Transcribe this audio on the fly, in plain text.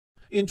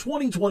In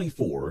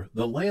 2024,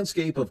 the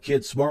landscape of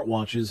kids'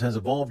 smartwatches has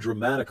evolved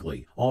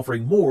dramatically,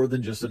 offering more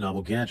than just a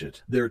novel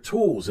gadget. They're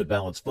tools that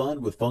balance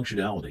fun with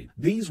functionality.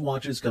 These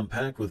watches come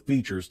packed with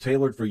features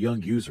tailored for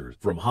young users,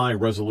 from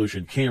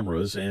high-resolution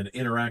cameras and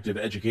interactive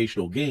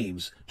educational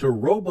games to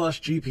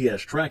robust GPS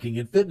tracking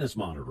and fitness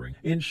monitoring,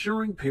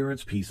 ensuring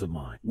parents peace of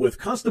mind. With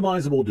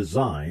customizable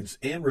designs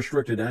and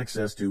restricted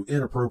access to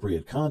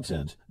inappropriate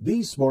content,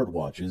 these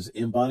smartwatches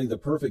embody the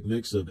perfect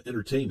mix of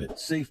entertainment,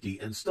 safety,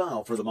 and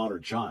style for the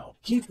modern child.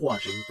 Keep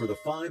watching for the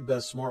 5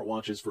 best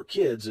smartwatches for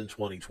kids in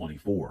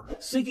 2024.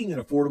 Seeking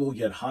an affordable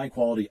yet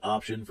high-quality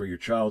option for your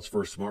child's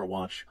first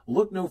smartwatch?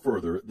 Look no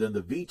further than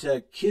the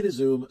VTech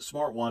Kidizoom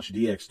Smartwatch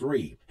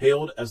DX3,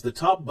 hailed as the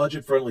top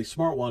budget-friendly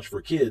smartwatch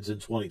for kids in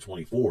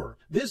 2024.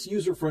 This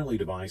user-friendly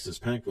device is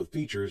packed with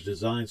features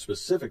designed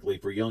specifically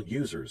for young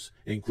users,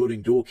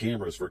 including dual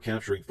cameras for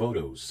capturing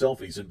photos,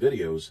 selfies, and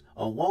videos,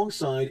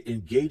 alongside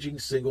engaging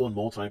single and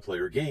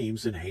multiplayer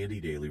games and handy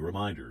daily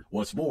reminders.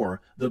 What's more,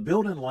 the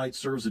built-in light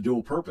serves a dual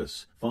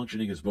purpose,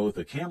 functioning as both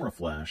a camera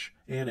flash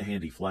and a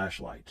handy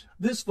flashlight.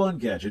 This fun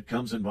gadget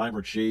comes in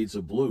vibrant shades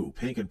of blue,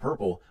 pink, and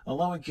purple,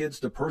 allowing kids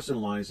to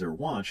personalize their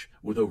watch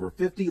with over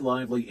 50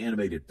 lively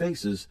animated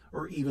faces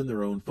or even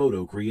their own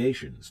photo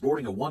creations.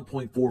 Sporting a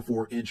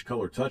 1.44-inch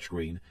color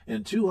touchscreen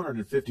and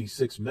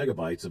 256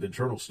 megabytes of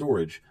internal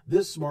storage,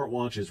 this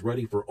smartwatch is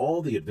ready for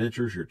all the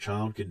adventures your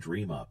child can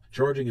dream up.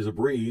 Charging is a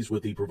breeze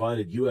with the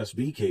provided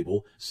USB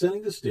cable,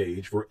 setting the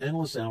stage for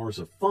endless hours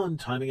of fun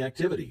timing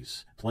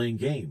activities, playing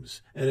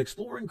games, and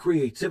exploring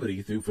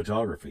creativity through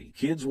photography.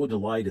 Kids will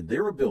delight in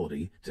their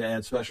ability to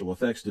add special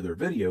effects to their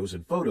videos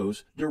and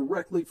photos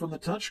directly from the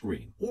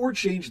touchscreen, or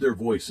change their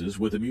voices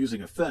with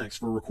amusing effects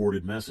for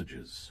recorded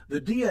messages.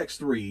 The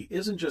DX3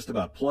 isn't just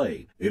about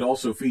play. It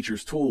also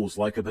features tools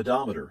like a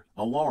pedometer,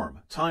 alarm,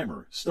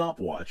 timer,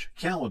 stopwatch,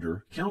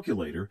 calendar,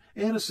 calculator,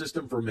 and a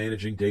system for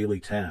managing daily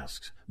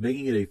tasks,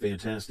 making it a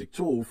fantastic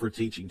tool for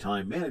teaching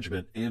time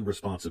management and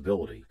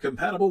responsibility.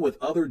 Compatible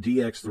with other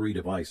DX3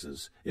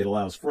 devices, it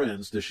allows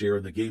friends to share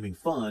in the gaming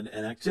fun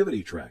and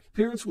activity track.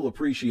 Parents will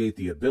appreciate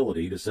the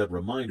ability to set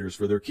reminders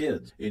for their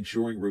kids,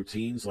 ensuring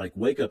routines like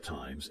wake-up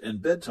times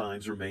and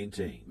bedtimes are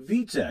maintained.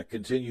 VTech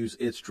continues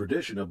its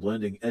tradition of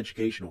blending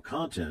educational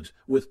content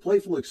with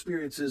playful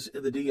experiences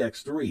in the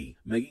DX3,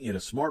 making it a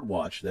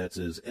smartwatch that's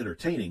as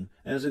entertaining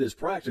as it is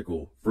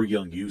practical for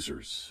young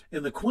users.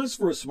 In the quest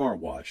for a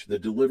smartwatch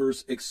that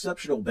delivers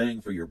exceptional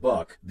bang for your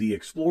buck, the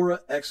Xplora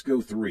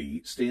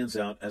XGO3 stands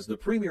out as the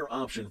premier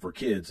option for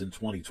kids in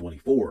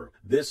 2024.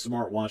 This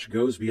smartwatch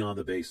goes beyond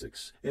the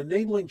basics,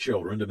 enabling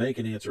children to make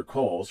and answer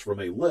calls from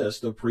a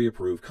list of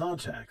pre-approved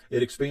contacts.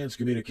 It expands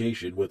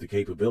communication with the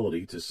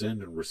capability to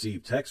send and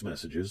receive text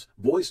messages,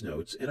 voice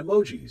notes, and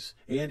emojis,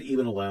 and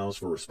even allows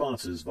for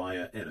responses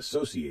via an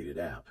associated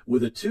app.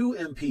 With a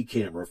 2MP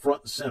camera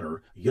front and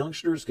center,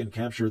 youngsters can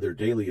capture their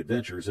daily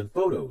adventures and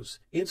photos,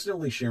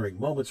 instantly sharing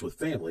moments with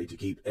family to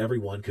keep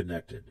everyone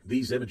connected.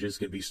 These images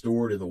can be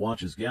stored in the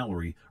watch's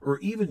gallery or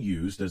even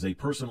used as a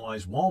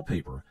personalized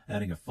wallpaper,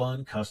 adding a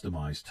fun,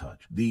 customized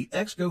touch. The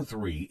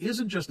XGO3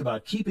 isn't just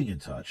about keeping in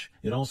touch,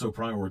 it also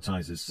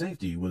prioritizes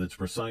safety with its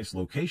precise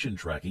location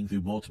tracking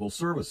through multiple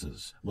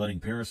services, letting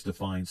parents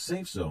define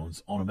safe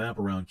zones on a map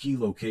around key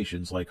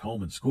locations like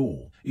home and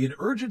school. In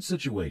urgent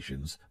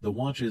situations, the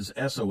watch's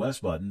SOS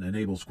button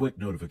enables quick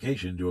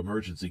notification to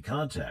emergency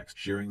contacts,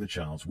 sharing the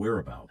child's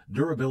whereabouts.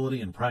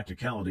 Durability and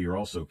practicality are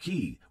also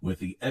key, with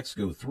the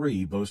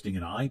XGO3 boasting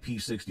an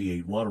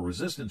IP68 water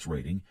resistance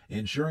rating,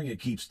 ensuring it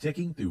keeps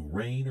ticking through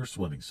rain or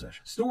swimming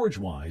sessions.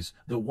 Storage-wise,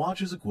 the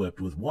watch is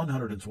equipped with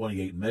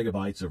 128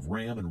 megabytes of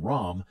RAM and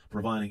ROM,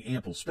 providing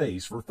ample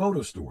space for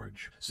photo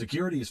storage.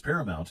 Security is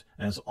paramount,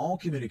 as all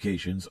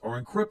communications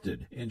are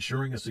encrypted,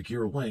 ensuring a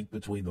secure link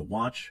between the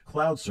watch,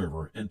 cloud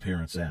server, and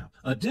parent's app.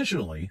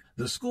 Additionally,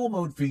 the school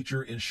mode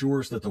feature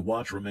ensures that the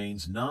watch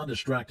remains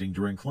non-distracting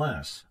during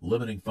class,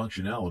 limiting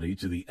functionality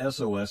to the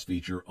SOS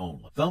feature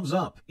only. Thumbs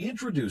up!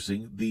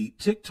 Introducing the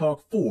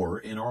TickTalk 4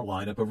 in our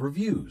lineup of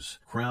reviews,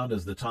 crowned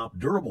as the top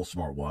durable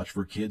smartwatch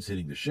for kids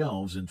hitting the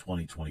shelves in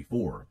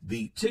 2024.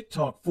 The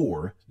TickTalk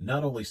 4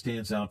 not only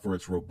stands out for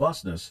its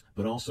robustness,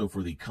 but also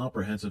for the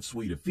comprehensive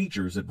suite of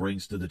features it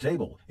brings to the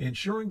table,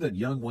 ensuring that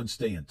young ones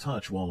stay in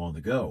touch while on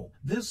the go.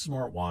 This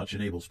smartwatch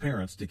enables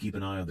parents to keep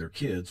an eye on their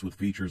kids with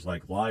features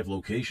like live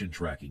location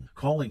tracking,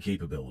 calling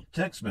capability,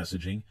 text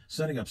messaging,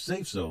 setting up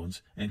safe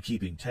zones, and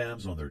keeping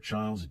tabs on their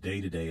child's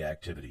day-to-day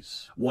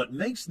activities. What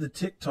makes the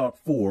TickTalk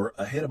 4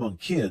 a hit among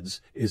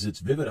kids is its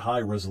vivid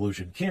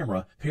high-resolution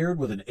camera paired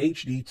with an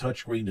HD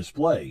touchscreen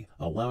display,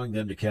 allowing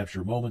them to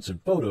capture moments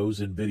and photos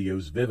and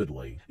videos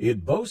vividly.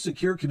 It boasts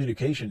secure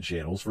communication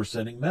channels for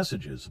sending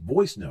messages,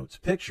 voice notes,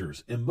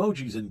 pictures,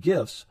 emojis, and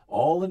GIFs,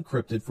 all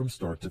encrypted from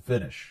start to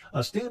finish. A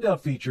standout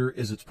feature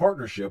is its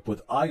partnership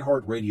with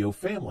iHeartRadio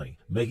Family,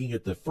 making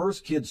it the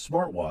first kids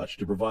smartwatch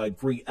to provide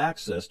free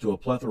access to a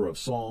plethora of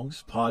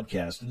songs,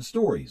 podcasts, and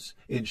stories,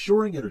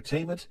 ensuring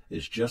entertainment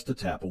is just a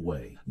tap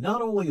away.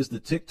 Not only is the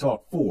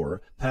TickTalk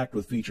 4, packed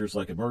with features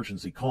like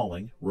emergency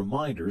calling,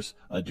 reminders,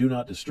 a do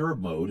not disturb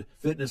mode,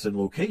 fitness and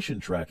location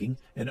tracking,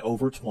 and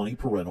over 20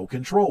 parental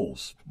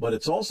controls. But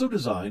it's also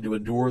designed to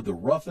endure the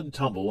rough and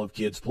tumble of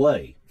kids'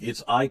 play.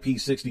 Its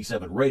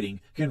IP67 rating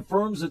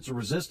confirms its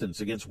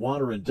resistance against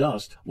water and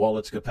dust, while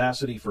its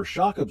capacity for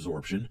shock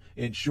absorption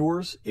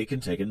ensures it can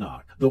take a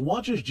knock. The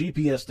watch's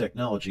GPS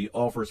technology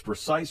offers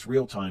precise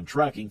real-time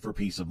tracking for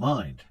peace of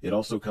mind. It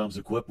also comes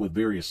equipped with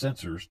various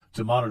sensors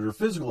to monitor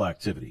physical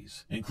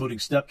activities, including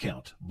step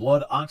count,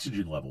 blood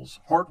oxygen levels,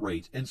 heart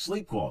rate, and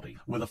sleep quality.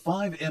 With a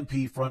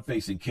 5MP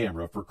front-facing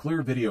camera for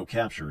clear video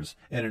captures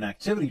and an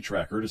activity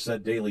tracker to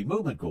set daily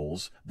movement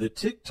goals, the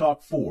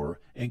TickTalk 4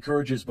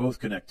 encourages both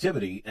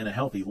connectivity and a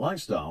healthy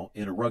lifestyle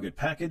in a rugged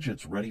package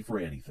that's ready for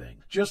anything.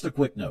 Just a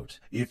quick note,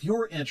 if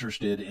you're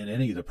interested in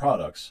any of the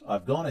products,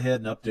 I've gone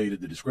ahead and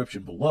updated the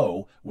description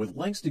below with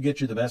links to get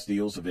you the best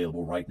deals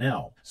available right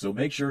now. So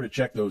make sure to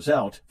check those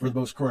out for the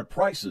most current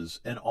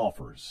prices and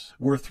offers.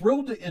 We're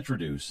thrilled to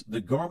introduce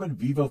the Garmin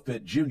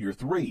Vivofit Jr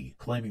 3,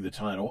 claiming the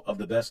title of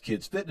the best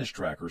kids fitness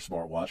tracker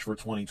smartwatch for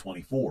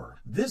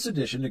 2024. This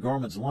addition to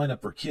Garmin's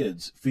lineup for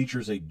kids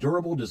features a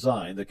durable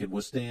design that can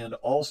withstand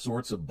all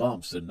sorts of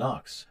bumps and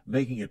knocks,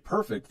 making it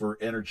perfect for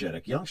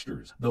energetic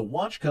youngsters. The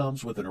watch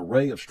comes with an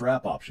array of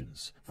strap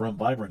options, from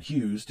vibrant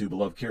hues to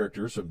beloved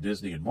characters from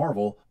Disney and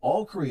Marvel,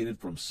 all created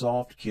from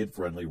soft,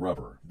 kid-friendly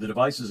rubber. The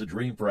device is a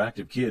dream for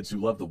active kids who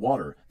love the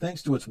water,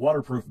 thanks to its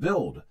waterproof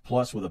build.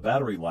 Plus, with a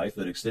battery life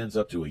that extends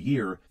up to a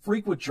year,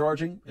 frequent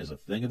charging is a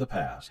thing of the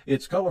past.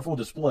 Its colorful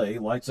display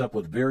lights up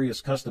with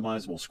various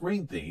customizable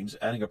screen themes,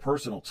 adding a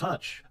personal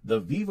touch. The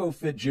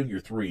Vivofit Jr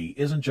 3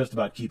 isn't just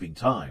about keeping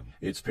time.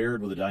 It's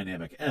paired with a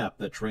dynamic app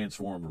that transforms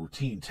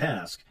routine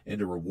tasks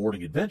into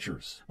rewarding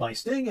adventures. By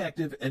staying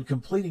active and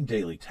completing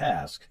daily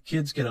tasks,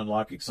 kids can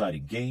unlock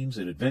exciting games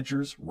and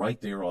adventures right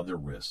there on their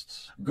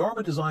wrists.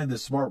 Garmin designed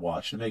this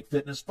smartwatch to make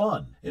fitness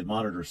fun. It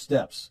monitors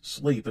steps,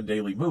 sleep, and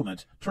daily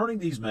movement, turning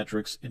these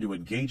metrics into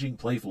engaging,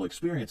 playful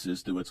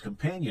experiences through its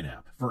companion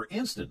app. For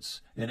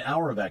instance, an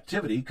hour of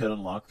activity could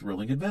unlock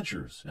thrilling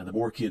adventures, and the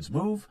more kids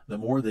move, the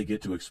more they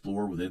get to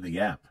explore within the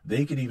app.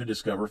 They can even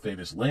discover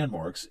famous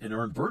landmarks and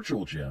earn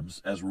virtual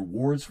gems as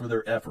rewards for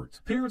their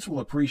effort. Parents will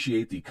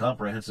appreciate the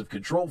comprehensive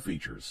control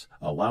features,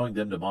 allowing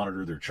them to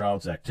monitor their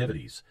child's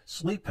activities,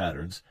 sleep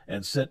patterns,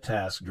 and set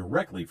tasks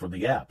directly from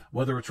the app.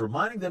 Whether it's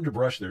reminding them to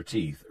brush their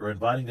teeth or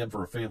inviting them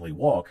for a family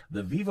walk,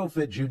 the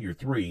Vivofit Jr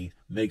 3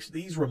 makes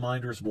these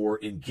reminders more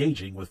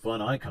engaging with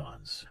fun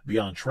icons.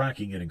 Beyond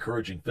tracking and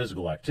encouraging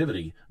physical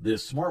activity,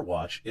 this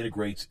smartwatch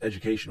integrates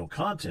educational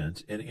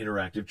content and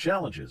interactive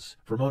challenges,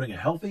 promoting a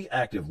healthy,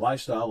 active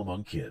lifestyle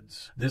among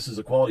kids. This is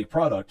a quality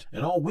product,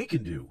 and all we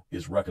can do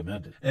is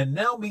recommend it. And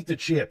now meet the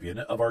champion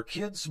of our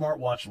kids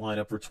smartwatch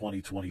lineup for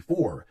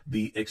 2024,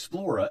 the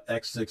Xplora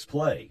X6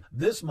 Play.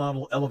 This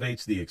model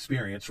elevates the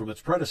experience from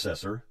its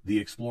predecessor,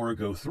 the Xplora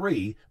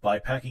XGO3, by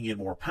packing in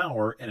more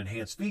power and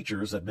enhanced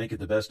features that make it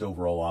the best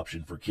overall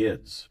option for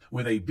kids.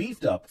 With a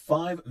beefed-up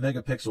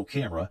 5-megapixel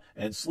camera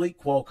and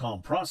sleek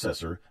Qualcomm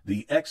processor,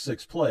 the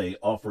X6 Play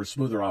offers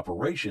smoother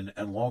operation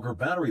and longer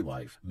battery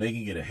life,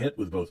 making it a hit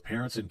with both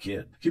parents and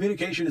kids.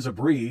 Communication is a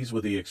breeze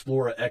with the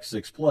Xplora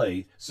X6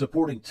 Play,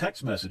 supporting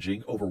text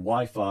messaging over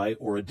Wi-Fi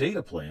or a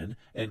data plan,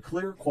 and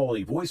clear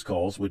quality voice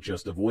calls with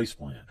just a voice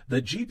plan.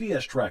 The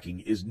GPS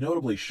tracking is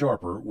notably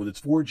sharper with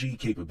its 4G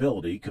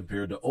capability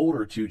compared to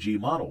older 2G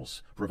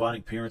models,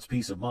 providing parents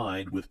peace of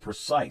mind with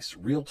precise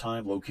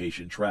real-time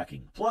location tracking.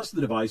 Plus,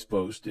 the device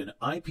boasts an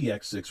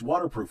IPX6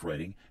 waterproof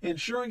rating,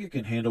 ensuring it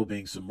can handle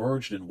being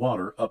submerged in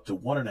water up to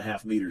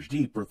 1.5 meters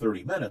deep for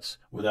 30 minutes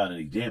without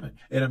any damage.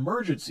 In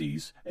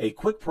emergencies, a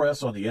quick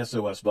press on the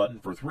SOS button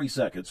for 3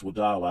 seconds will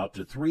dial out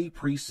to 3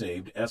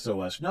 pre-saved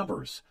SOS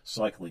numbers,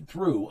 cycling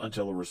through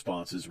until a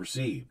response is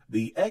received.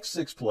 The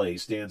X6 Play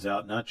stands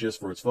out not just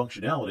for its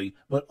functionality,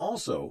 but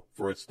also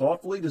for its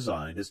thoughtfully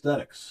designed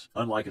aesthetics.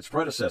 Unlike its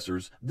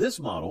predecessors, this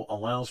model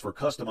allows for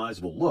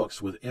customizable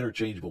looks with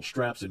interchangeable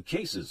straps and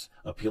cases,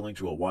 appealing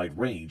to a wide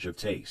range of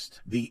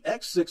taste. The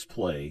X6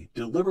 Play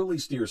deliberately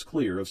steers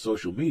clear of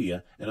social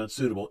media and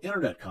unsuitable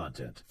internet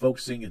content,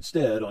 focusing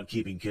instead on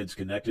keeping kids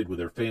connected with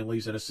their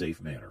families in a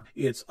safe manner.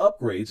 Its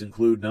upgrades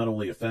include not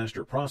only a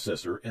faster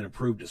processor and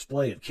improved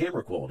display and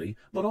camera quality,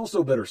 but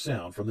also better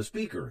sound from the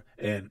speaker,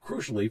 and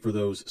crucially for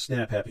those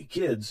snap-happy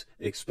kids,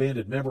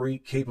 expanded memory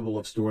capable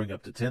of storing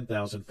up to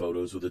 10,000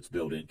 photos with its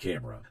built-in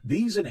camera.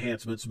 These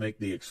enhancements make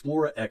the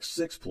Xplora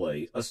X6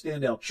 Play a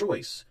standout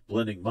choice,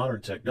 blending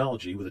modern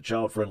technology with a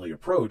child-friendly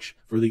approach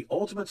for the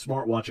ultimate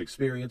smartwatch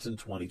experience in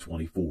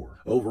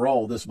 2024.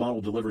 Overall, this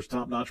model delivers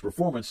top-notch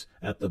performance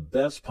at the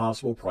best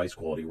possible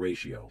price-quality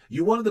ratio.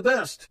 You wanted the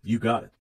best, you got it.